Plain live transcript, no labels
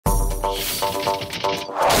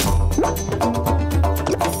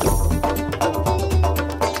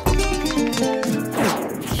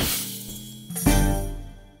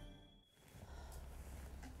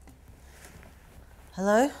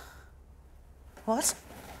What?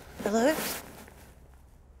 Hello?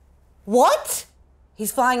 What?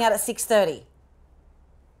 He's flying out at 6:30.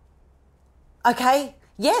 Okay.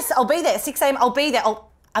 Yes, I'll be there. 6 a.m. I'll be there.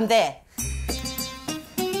 I'm there.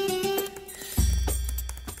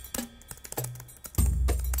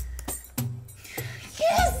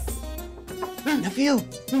 Yes! Nephew!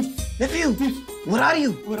 Nephew! Where are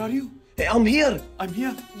you? Where are you? I'm here. I'm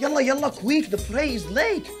here. Yalla, yalla, quick. The Bray is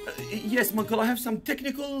late. Yes, Muncle, I have some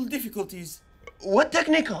technical difficulties. What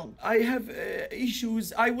technical? I have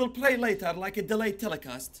issues. I will play later, like a delayed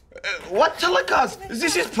telecast. What telecast?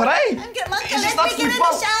 This is Bray. Muncle, let me get in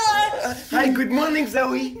the shower. Hi, good morning,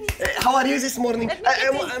 Zoe. How are you this morning?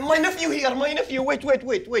 My nephew here. My nephew. Wait.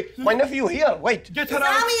 My nephew here. Wait. Get her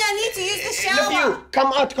out. Sammy, I need to use the shower. Nephew,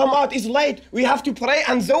 come out. It's late. We have to pray.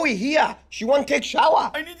 And Zoe here. She won't take shower.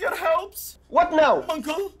 I need your help. What now?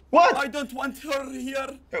 Uncle. What? I don't want her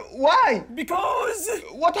here. Why? Because...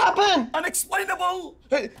 What happened? Unexplainable.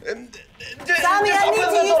 Sammy, I need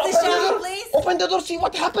to use the shower, please. Open the door, see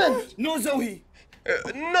what happened. No, Zoe.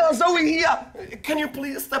 No, Zoe here. Can you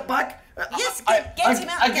please step back? Yes, get him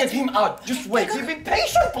out. I get him out. Just wait. Be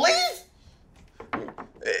patient, please.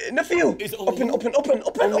 Nephew, open.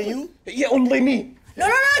 Only you? Yeah, only me. No,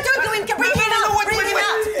 don't go in. Bring him out.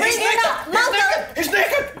 Bring him out. Muncle. He's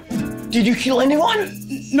naked. Did you kill anyone?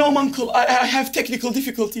 No, Uncle. I have technical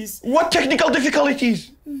difficulties. What technical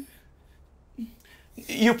difficulties?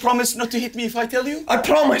 You promise not to hit me if I tell you? I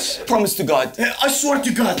promise. Promise to God. I swear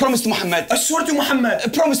to God. Promise to Muhammad. I swear to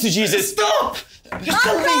Muhammad. Promise to Jesus. Stop! Just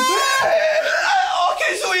tell me.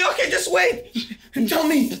 Okay, Zoe, okay, just wait. Tell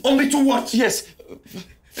me, only to what? Yes.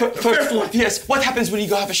 First one. Yes. What happens when you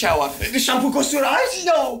go have a shower? The shampoo goes to your eyes?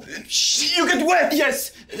 No. You get wet?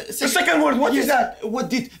 Yes. The second word, what is that? What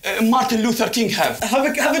did Martin Luther King have? Have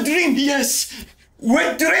a dream? Yes.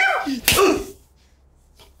 Wet dream?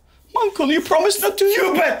 Uncle, you promised not to.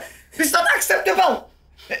 Stupid! This is not acceptable.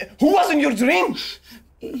 Who was in your dream?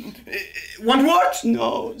 One word?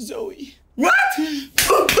 No, Zoe. What?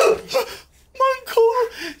 Uncle,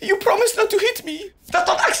 you promised not to hit me. That's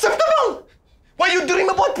not acceptable. Why you dream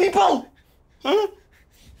about people? Huh?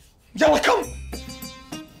 Yalla, come.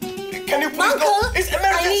 Can you please go? It's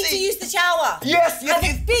emergency. I need to use the shower. Yes. I have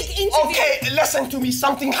a big interview. Okay, listen to me.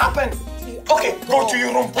 Something happened. Okay, go to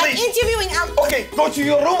your room, please. I'm interviewing Al. Okay, go to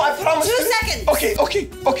your room. I promise. 2 seconds.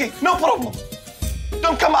 Okay. No problem.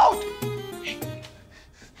 Don't come out.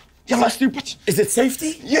 Yalla, stupid. Is it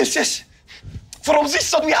safety? Yes. From this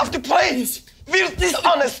side, we have to pray. We're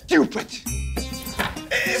dishonest, stupid.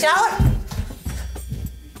 Shower.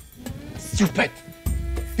 Stupid.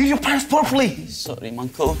 Do your pants properly. Sorry,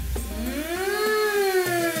 Uncle.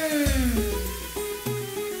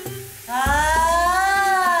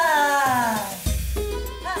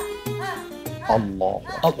 Allah.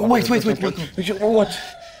 Wait, Uncle. What?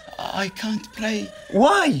 I can't pray.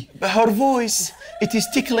 Why? Her voice, it is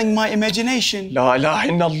tickling my imagination. La ilaha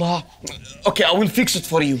illallah. Okay, I will fix it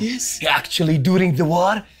for you. Yes. Actually, during the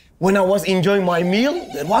war, when I was enjoying my meal,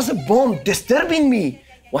 there was a bomb disturbing me.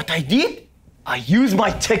 What I did? I used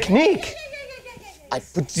my technique. I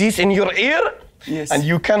put this in your ear, yes, and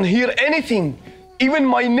you can't hear anything. Even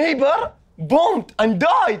my neighbor bombed and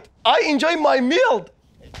died. I enjoy my meal.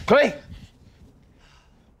 Pray.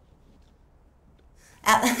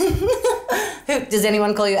 Does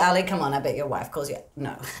anyone call you Ali? Come on, I bet your wife calls you.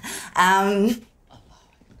 No.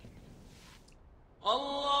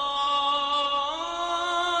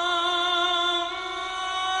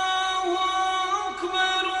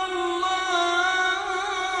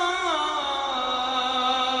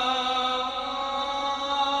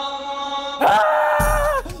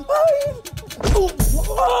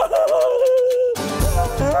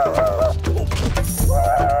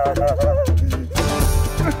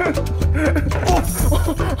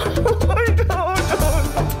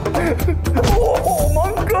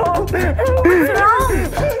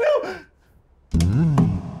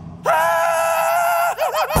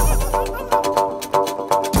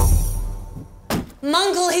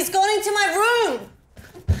 Muncle, he's gone into my room.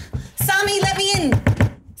 Sami, let me in.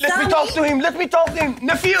 Let me talk to him.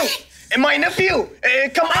 Nephew. My nephew.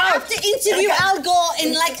 Come out. I have to interview Al Gore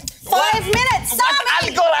in like 5 minutes.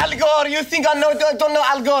 Sami. Al Gore. You think I don't know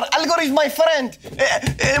Al Gore? Al Gore is my friend.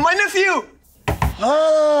 My nephew.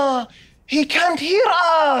 He can't hear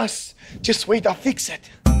us. Just wait, I'll fix it.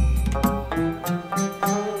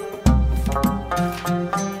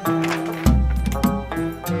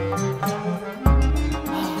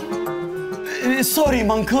 Sorry,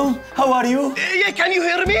 Uncle. How are you? Yeah, can you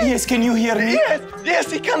hear me? Yes, can you hear me?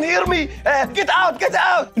 Yes, he can hear me. Get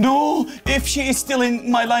out. No, if she is still in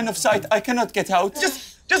my line of sight, I cannot get out.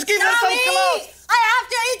 Just give her some clothes. I have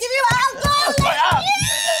to interview Uncle.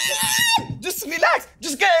 Just relax.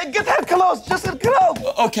 Just get her clothes. Just her clothes.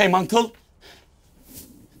 Okay, Muncle.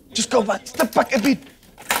 Just go back. Step back a bit.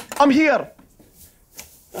 I'm here.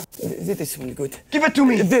 This will be good. Give it to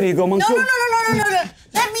me. There you go, No. Muncle.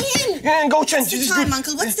 Let me in. And go change. What's the This is time, good.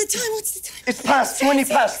 Uncle? What's the time? What's the time? It's past. 20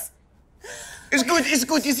 past. It's good. It's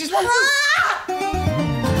good. Is this one good?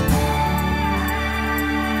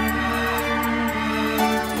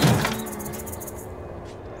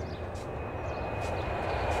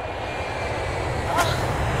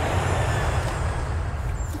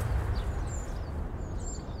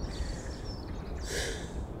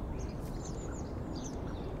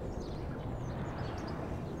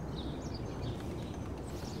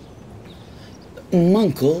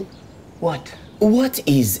 Muncle, What? what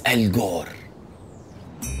is Al Gore?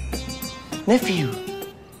 Nephew,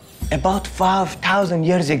 about 5,000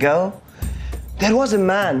 years ago, there was a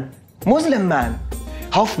man, Muslim man,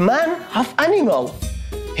 half animal.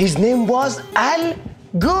 His name was Al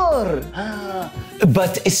Gore.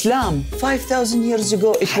 But Islam, 5,000 years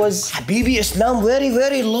ago, it was... Habibi, Islam very,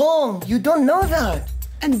 very long. You don't know that.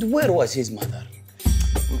 And where was his mother?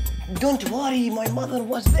 Don't worry, my mother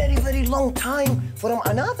was very, very long time from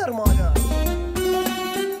another mother.